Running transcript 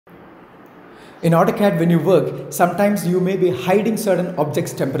In AutoCAD, when you work, sometimes you may be hiding certain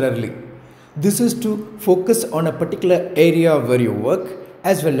objects temporarily. This is to focus on a particular area where you work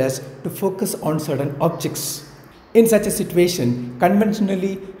as well as to focus on certain objects. In such a situation,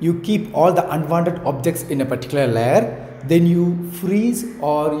 conventionally you keep all the unwanted objects in a particular layer, then you freeze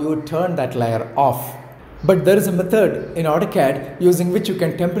or you turn that layer off. But there is a method in AutoCAD using which you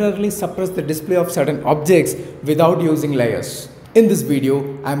can temporarily suppress the display of certain objects without using layers. In this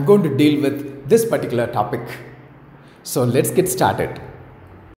video, I am going to deal with this particular topic. So let's get started.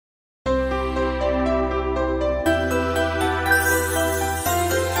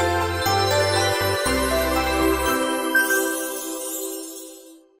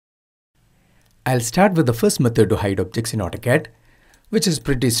 I'll start with the first method to hide objects in AutoCAD, which is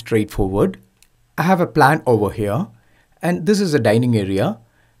pretty straightforward. I have a plan over here, and this is a dining area.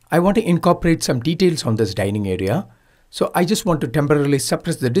 I want to incorporate some details on this dining area. So I just want to temporarily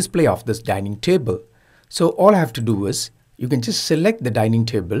suppress the display of this dining table. So all I have to do is, you can just select the dining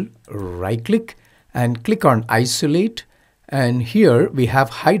table, right click and click on isolate. And here we have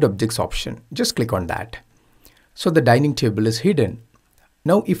hide objects option. Just click on that. So the dining table is hidden.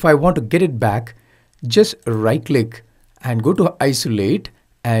 Now if I want to get it back, just right click and go to isolate,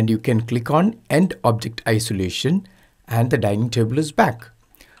 and you can click on end object isolation and the dining table is back.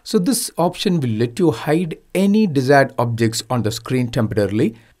 So this option will let you hide any desired objects on the screen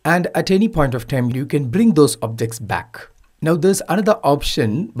temporarily, and at any point of time you can bring those objects back. Now there's another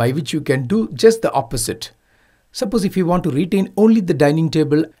option by which you can do just the opposite. Suppose if you want to retain only the dining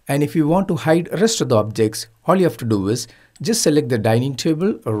table and if you want to hide rest of the objects, all you have to do is just select the dining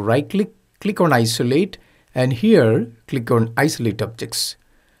table, right click, click on isolate, and here click on isolate objects.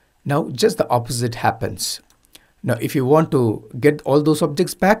 Now just the opposite happens. Now if you want to get all those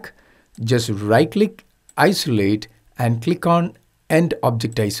objects back, just right click, isolate and click on end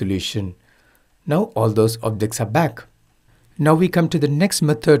object isolation. Now all those objects are back. Now we come to the next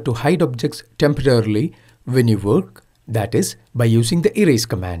method to hide objects temporarily when you work, that is by using the erase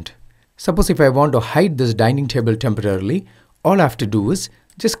command. Suppose if I want to hide this dining table temporarily, all I have to do is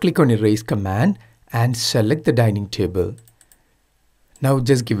just click on erase command and select the dining table. Now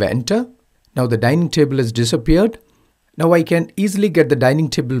just give enter. Now the dining table has disappeared. Now I can easily get the dining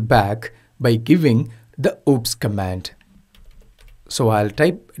table back by giving the oops command. So I'll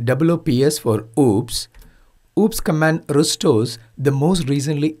type OOPS for oops. Oops command restores the most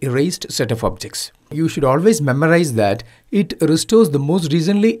recently erased set of objects. You should always memorize that it restores the most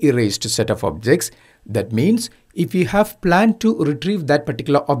recently erased set of objects. That means if you have planned to retrieve that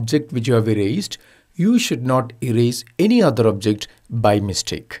particular object which you have erased, you should not erase any other object by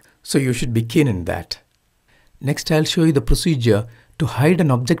mistake. So you should be keen in that. Next, I'll show you the procedure to hide an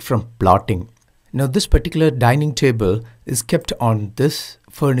object from plotting. Now this particular dining table is kept on this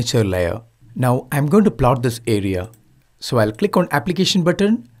furniture layer. Now I'm going to plot this area. So I'll click on application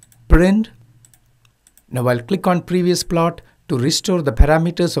button, print. Now I'll click on previous plot to restore the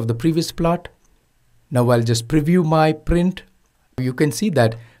parameters of the previous plot. Now I'll just preview my print. You can see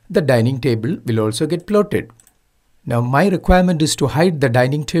that the dining table will also get plotted. Now my requirement is to hide the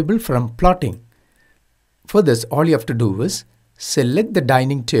dining table from plotting. For this, all you have to do is select the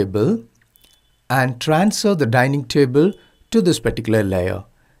dining table and transfer the dining table to this particular layer,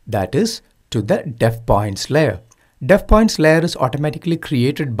 that is to the Defpoints layer. Defpoints layer is automatically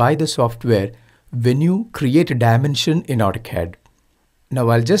created by the software when you create a dimension in AutoCAD. Now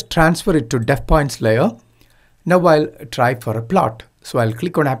I'll just transfer it to Defpoints layer. Now I'll try for a plot. So I'll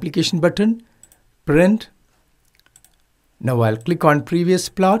click on application button, print. Now I'll click on previous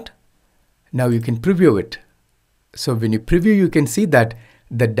plot. Now you can preview it. So when you preview, you can see that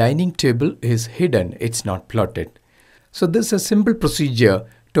the dining table is hidden. It's not plotted. So this is a simple procedure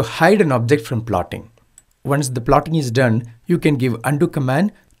to hide an object from plotting. Once the plotting is done, you can give undo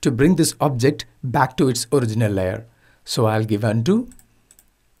command to bring this object back to its original layer. So I'll give undo.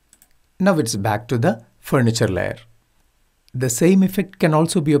 Now it's back to the furniture layer. The same effect can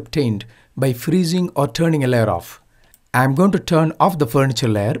also be obtained by freezing or turning a layer off. I'm going to turn off the furniture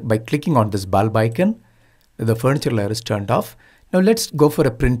layer by clicking on this bulb icon. The furniture layer is turned off. Now let's go for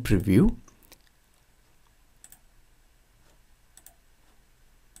a print preview.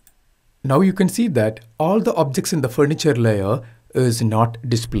 Now you can see that all the objects in the furniture layer is not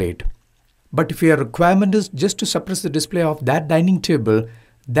displayed. But if your requirement is just to suppress the display of that dining table,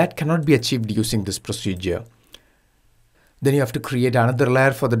 that cannot be achieved using this procedure. Then you have to create another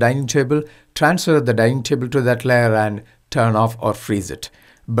layer for the dining table, transfer the dining table to that layer and turn off or freeze it.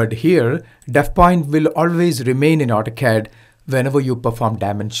 But here, Defpoint will always remain in AutoCAD whenever you perform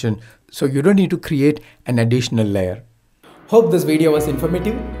dimension, so you don't need to create an additional layer. Hope this video was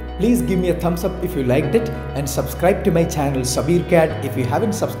informative. Please give me a thumbs up if you liked it and subscribe to my channel SabirCAD if you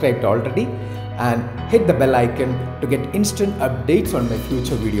haven't subscribed already, and hit the bell icon to get instant updates on my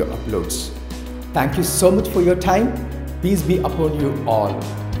future video uploads. Thank you so much for your time. Peace be upon you all.